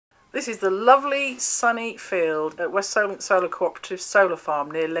This is the lovely sunny field at West Solent Solar Cooperative Solar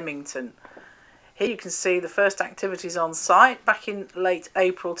Farm near Lymington. Here you can see the first activities on site back in late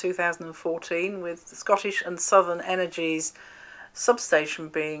April 2014 with the Scottish and Southern Energies substation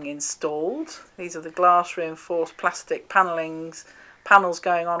being installed. These are the glass reinforced plastic panels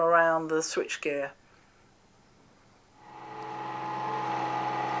going on around the switchgear.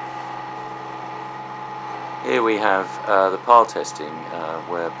 Here we have the pile testing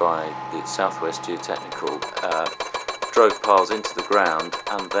whereby the Southwest Geotechnical drove piles into the ground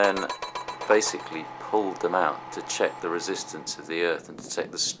and then basically pulled them out to check the resistance of the earth and to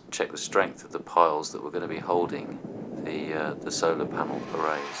check the strength of the piles that were going to be holding the solar panel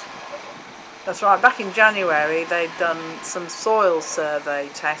arrays. That's right, back in January they'd done some soil survey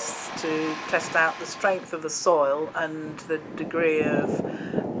tests to test out the strength of the soil and the degree of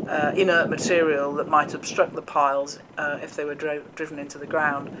inert material that might obstruct the piles if they were driven into the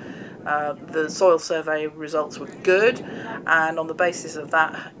ground. The soil survey results were good, and on the basis of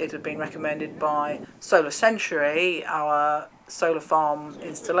that it had been recommended by Solar Century, our solar farm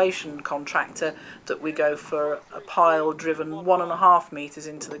installation contractor, that we go for a pile driven 1.5 metres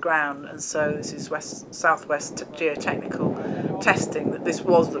into the ground. And so this is Southwest Geotechnical testing that this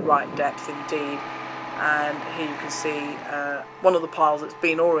was the right depth indeed. And here you can see one of the piles that's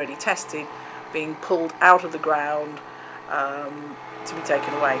been already tested being pulled out of the ground to be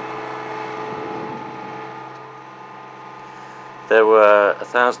taken away. There were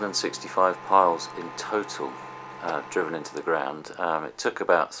 1,065 piles in total driven into the ground. It took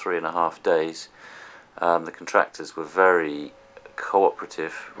about 3.5 days. The contractors were very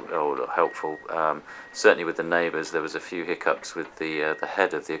cooperative or helpful. Certainly with the neighbours there was a few hiccups with the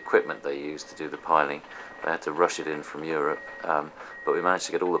head of the equipment they used to do the piling. They had to rush it in from Europe, but we managed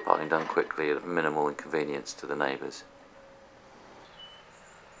to get all the piling done quickly at minimal inconvenience to the neighbours.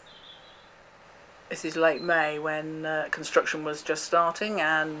 This is late May when construction was just starting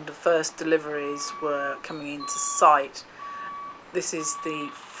and the first deliveries were coming into site. This is the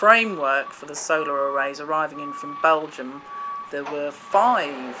framework for the solar arrays arriving in from Belgium. There were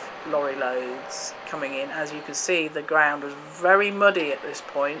 5 lorry loads coming in. As you can see, the ground was very muddy at this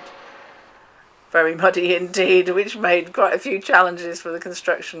point. Very muddy indeed, which made quite a few challenges for the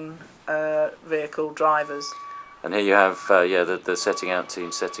construction vehicle drivers. And here you have the setting out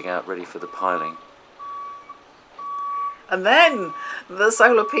team setting out ready for the piling. And then the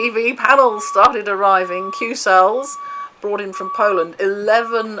solar PV panels started arriving, Q-cells, brought in from Poland.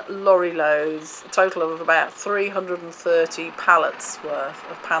 11 lorry loads, a total of about 330 pallets worth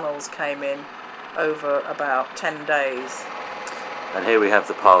of panels came in over about 10 days. And here we have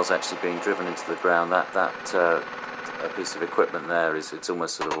the piles actually being driven into the ground. That piece of equipment there it's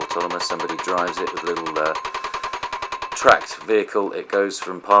almost sort of autonomous. Somebody drives it with a little tracked vehicle. It goes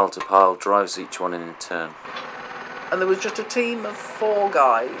from pile to pile, drives each one in turn. And there was just a team of 4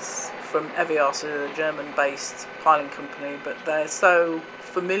 guys from Evios, a German-based piling company, but they're so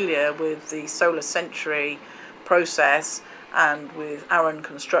familiar with the Solar Century process and with Aaron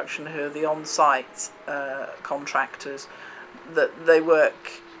Construction, who are the on-site contractors, that they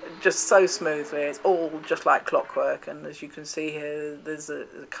work just so smoothly. It's all just like clockwork, and as you can see here, there's a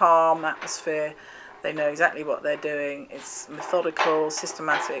calm atmosphere. They know exactly what they're doing. It's methodical,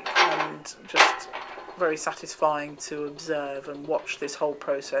 systematic, and just very satisfying to observe and watch this whole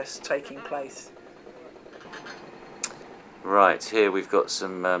process taking place. Right, here we've got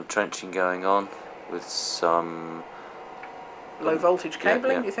some trenching going on with some low voltage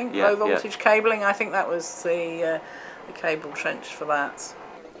cabling, you think? Low voltage cabling, I think that was the cable trench for that.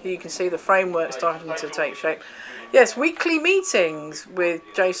 Here you can see the framework starting to take shape. Yes, weekly meetings with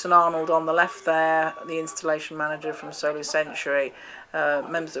Jason Arnold on the left there, the installation manager from Solar Century.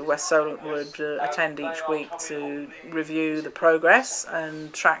 Members of West Solent would attend each week to review the progress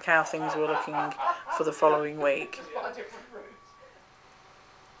and track how things were looking for the following week.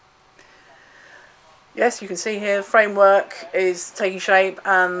 Yes, you can see here the framework is taking shape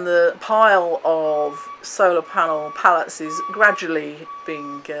and the pile of solar panel pallets is gradually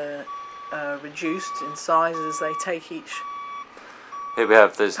being reduced in size as they take each here we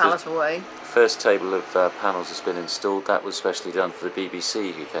have pallet away. First table of panels has been installed. That was specially done for the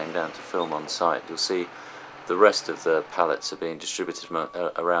BBC who came down to film on site. You'll see the rest of the pallets are being distributed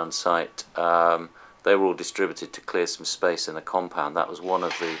around site. They were all distributed to clear some space in the compound. That was one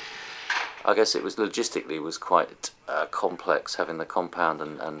of the, I guess it was logistically was quite complex having the compound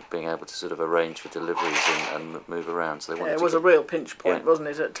and being able to sort of arrange for deliveries and move around. So they wanted it was a real pinch point, wasn't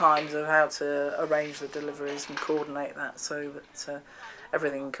it, at times, of how to arrange the deliveries and coordinate that so that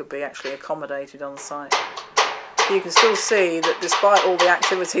everything could be actually accommodated on site. You can still see that despite all the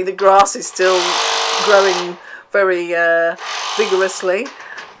activity, the grass is still growing very vigorously.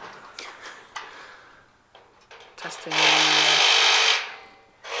 Testing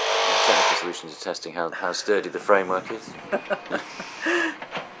technical solutions are testing how sturdy the framework is.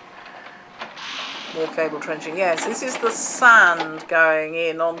 more cable trenching. Yes, this is the sand going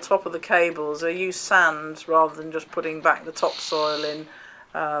in on top of the cables. They use sand rather than just putting back the topsoil in,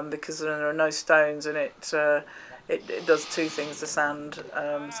 because there are no stones in it. It does two things, the sand.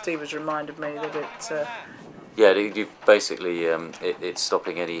 Steve has reminded me that it... yeah, you basically, it's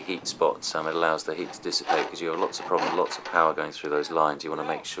stopping any heat spots. It allows the heat to dissipate, because you have lots of problems, lots of power going through those lines. You want to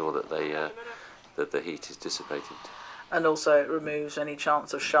make sure that that the heat is dissipated. And also it removes any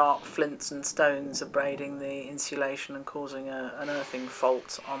chance of sharp flints and stones abrading the insulation and causing an earthing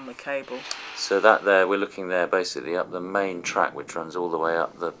fault on the cable. So that there, we're looking there basically up the main track which runs all the way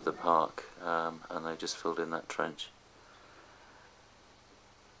up the park, and they just filled in that trench.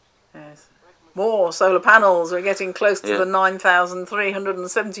 Yes. More solar panels. We're getting close to Yeah. the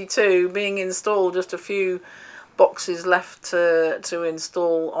 9,372 being installed. Just a few boxes left to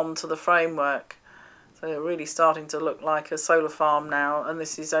install onto the framework. So they're really starting to look like a solar farm now, and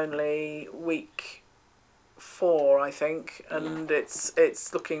this is only week 4, I think, and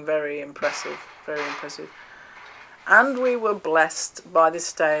it's looking very impressive, very impressive. And we were blessed by this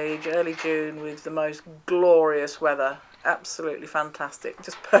stage, early June, with the most glorious weather. Absolutely fantastic,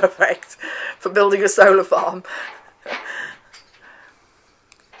 just perfect for building a solar farm.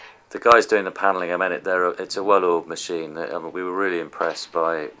 The guys doing the panelling, it's a well-oiled machine. We were really impressed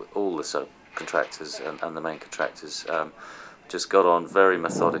by all the subcontractors and the main contractors. Just got on very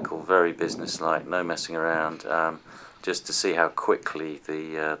methodical, very business-like, no messing around. Just to see how quickly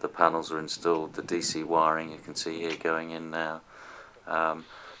the panels are installed, the DC wiring you can see here going in now.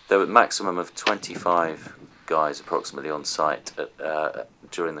 There were a maximum of 25 guys approximately on site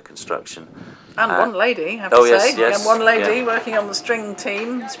during the construction. And one lady, I have to say. Yes, and one lady working on the string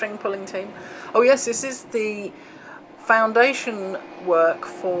pulling team. Oh yes, this is the foundation work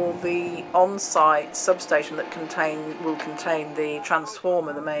for the on-site substation that will contain the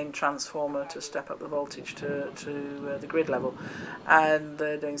transformer, the main transformer, to step up the voltage to the grid level. And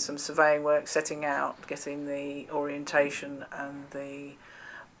they're doing some surveying work, setting out, getting the orientation and the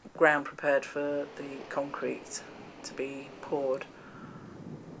ground prepared for the concrete to be poured.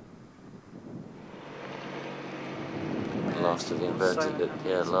 Last of the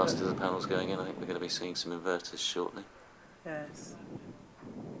inverter, last of the panels going in. I think we're going to be seeing some inverters shortly. Yes.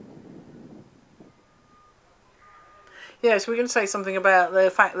 Yes, we're going to say something about the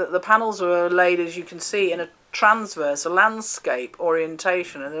fact that the panels were laid, as you can see, in a transverse, a landscape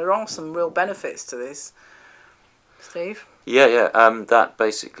orientation, and there are some real benefits to this. Steve? Yeah. That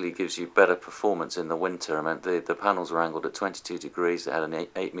basically gives you better performance in the winter. The panels were angled at 22 degrees. They had an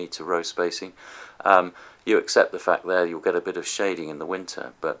 8-metre row spacing. You accept the fact there you'll get a bit of shading in the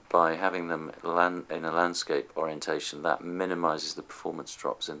winter, but by having them in a landscape orientation, that minimises the performance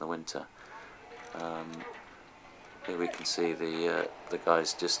drops in the winter. Here we can see the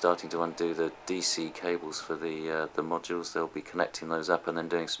guys just starting to undo the DC cables for the modules. They'll be connecting those up and then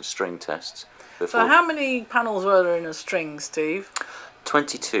doing some string tests. So how many panels were there in a string, Steve?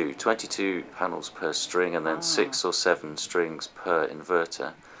 22 panels per string, and then 6 or 7 strings per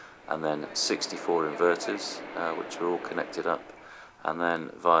inverter, and then 64 inverters, which were all connected up, and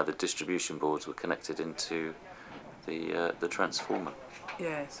then via the distribution boards were connected into the transformer.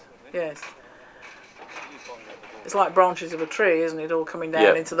 Yes. It's like branches of a tree, isn't it? All coming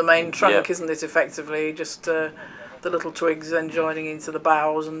down into the main trunk, isn't it? Effectively, just the little twigs then joining into the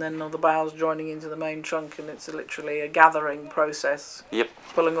boughs, and then all the boughs joining into the main trunk, and it's literally a gathering process. Yep.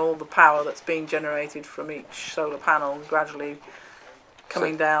 Pulling all the power that's being generated from each solar panel, gradually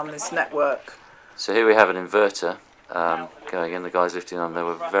coming down this network. So here we have an inverter going in. The guys lifting on, they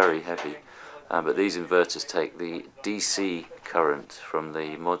were very heavy. But these inverters take the DC current from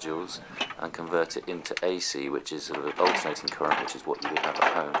the modules and convert it into AC, which is sort of an alternating current, which is what you would have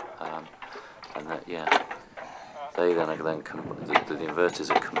at home. They then the inverters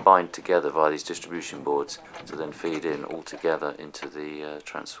are combined together via these distribution boards to then feed in all together into the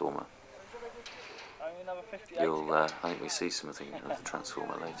transformer. I think we see something of the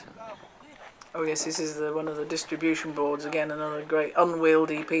transformer later. Oh yes, this is one of the distribution boards, again another great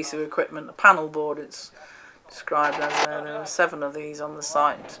unwieldy piece of equipment, a panel board it's described as. There are 7 of these on the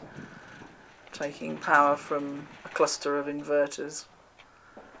site, taking power from a cluster of inverters.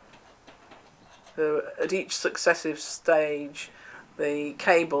 So at each successive stage the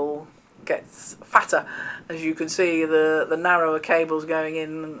cable gets fatter. As you can see, the narrower cables going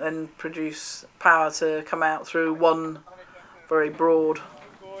in and produce power to come out through one very broad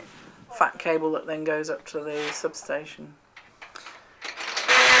fat cable that then goes up to the substation.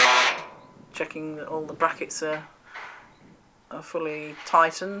 Checking that all the brackets are fully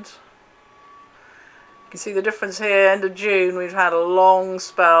tightened. You can see the difference here. End of June, we've had a long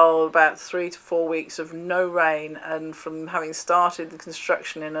spell, about 3 to 4 weeks of no rain, and from having started the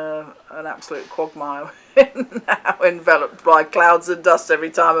construction in an absolute quagmire, now enveloped by clouds of dust every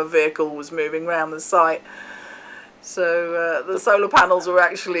time a vehicle was moving around the site. So the solar panels were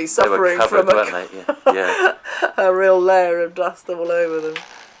actually suffering from a real layer of dust all over them.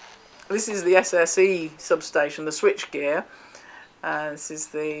 This is the SSE substation, the switchgear. This is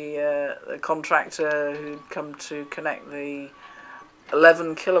the contractor who'd come to connect the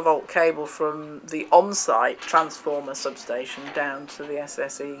 11 kilovolt cable from the on-site transformer substation down to the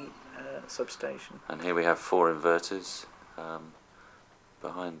SSE substation. And here we have 4 inverters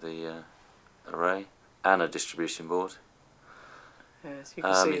behind the array and a distribution board. Yes, you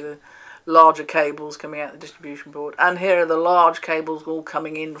can see the larger cables coming out the distribution board, and here are the large cables all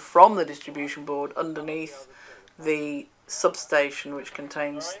coming in from the distribution board underneath the substation, which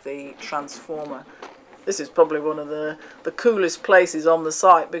contains the transformer. This is probably one of the coolest places on the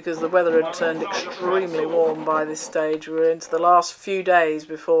site, because the weather had turned extremely warm by this stage. We're into the last few days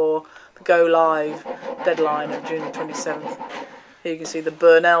before the go live deadline of June 27th. Here you can see the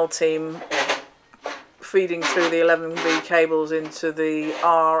Burnell team feeding through the 11V cables into the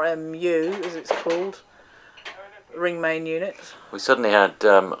RMU, as it's called, ring main unit. We suddenly had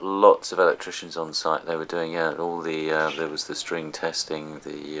lots of electricians on site. They were doing all the there was the string testing,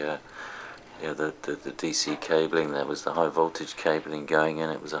 the DC cabling, there was the high voltage cabling going in.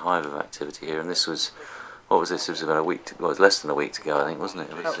 It was a hive of activity here, and this was, what was this? It was about a week to, well, it was less than a week to go, I think, wasn't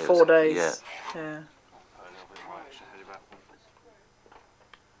it? About 4 days. Yeah.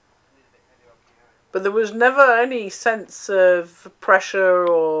 But there was never any sense of pressure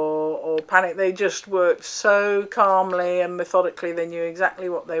or panic. They just worked so calmly and methodically. They knew exactly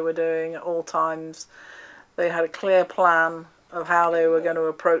what they were doing at all times. They had a clear plan of how they were going to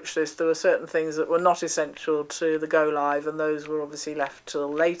approach this. There were certain things that were not essential to the go live, and those were obviously left till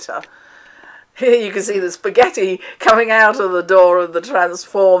later. Here you can see the spaghetti coming out of the door of the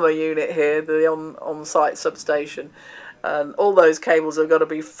transformer unit here, the on-site substation. And all those cables have got to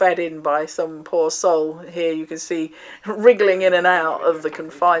be fed in by some poor soul. Here you can see wriggling in and out of the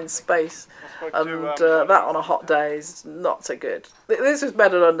confined space, and that on a hot day is not so good. This is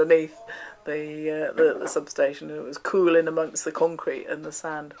better underneath the substation. It was cool in amongst the concrete and the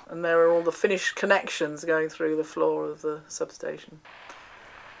sand, and there are all the finished connections going through the floor of the substation.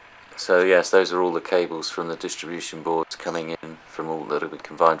 So yes, those are all the cables from the distribution boards coming in from all that have been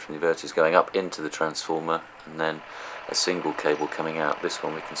combined from the inverters going up into the transformer, and then a single cable coming out, this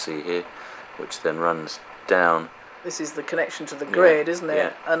one we can see here, which then runs down. This is the connection to the grid, isn't it?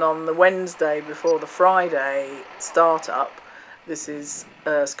 Yeah. And on the Wednesday before the Friday start-up, this is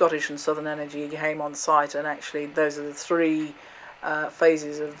Scottish and Southern Energy came on site, and actually those are the 3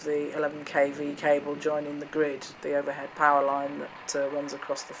 phases of the 11 kV cable joining the grid, the overhead power line that runs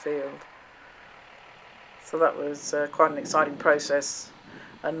across the field. So that was quite an exciting process.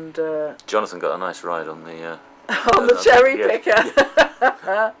 And Jonathan got a nice ride on the on the cherry picker.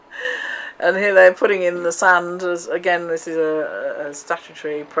 Yeah. And here they're putting in the sand. Again, this is a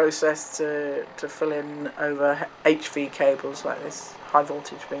statutory process to fill in over HV cables like this, high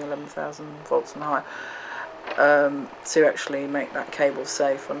voltage being 11,000 volts and higher, to actually make that cable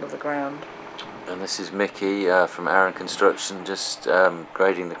safe under the ground. And this is Mickey from Aaron Construction, just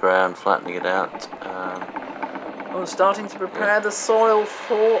grading the ground, flattening it out. We're starting to prepare the soil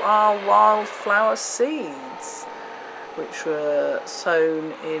for our wildflower seeds, which were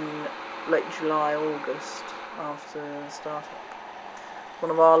sown in late July, August after startup.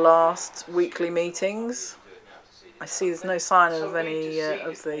 One of our last weekly meetings. I see there's no sign of any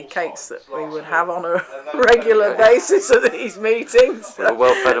of the cakes that we would have on a regular basis at these meetings. We're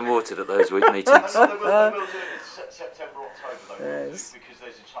well fed and watered at those week meetings. September, October though, yes. Because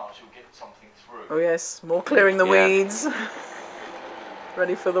there's a chance you'll get something through. Oh yes, more clearing the weeds.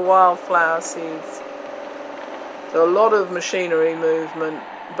 Ready for the wildflower seeds. So a lot of machinery movement,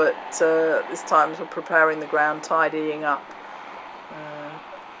 but this time we're preparing the ground, tidying up.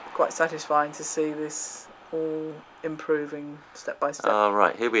 Quite satisfying to see this all improving step by step.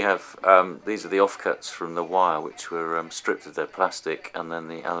 Right, here we have, these are the offcuts from the wire, which were stripped of their plastic, and then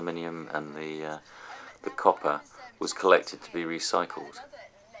the aluminium and the copper was collected to be recycled.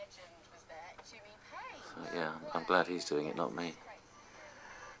 So yeah, I'm glad he's doing it, not me.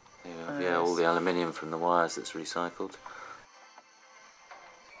 Yeah, all the aluminium from the wires that's recycled.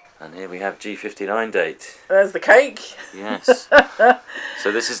 And here we have G59 date. There's the cake. Yes.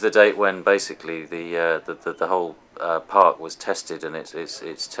 So this is the date when basically the whole park was tested, and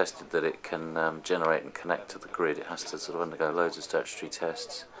it's tested that it can generate and connect to the grid. It has to sort of undergo loads of statutory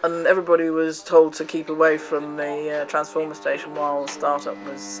tests. And everybody was told to keep away from the transformer station while the startup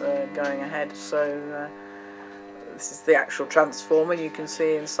was going ahead. So this is the actual transformer. You can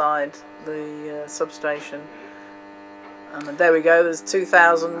see inside the substation. And there we go, there's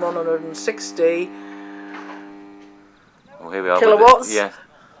 2,160 well, here we are, kilowatts. Yeah,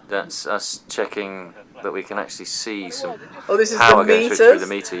 that's us checking that we can actually see some this is power the going meters. through the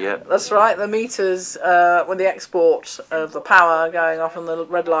meter, yeah. That's right, the meters, when the export of the power going off and the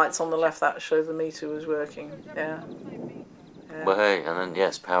red lights on the left, that shows the meter was working, yeah. Well, hey, and then,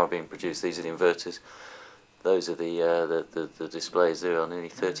 yes, power being produced. These are the inverters. Those are the displays there, are nearly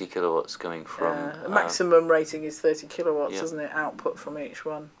 30 kilowatts coming from... the maximum rating is 30 kilowatts, yeah. isn't it, output from each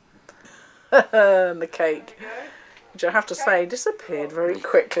one. And the cake, which I have to say disappeared very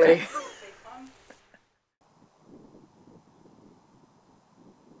quickly.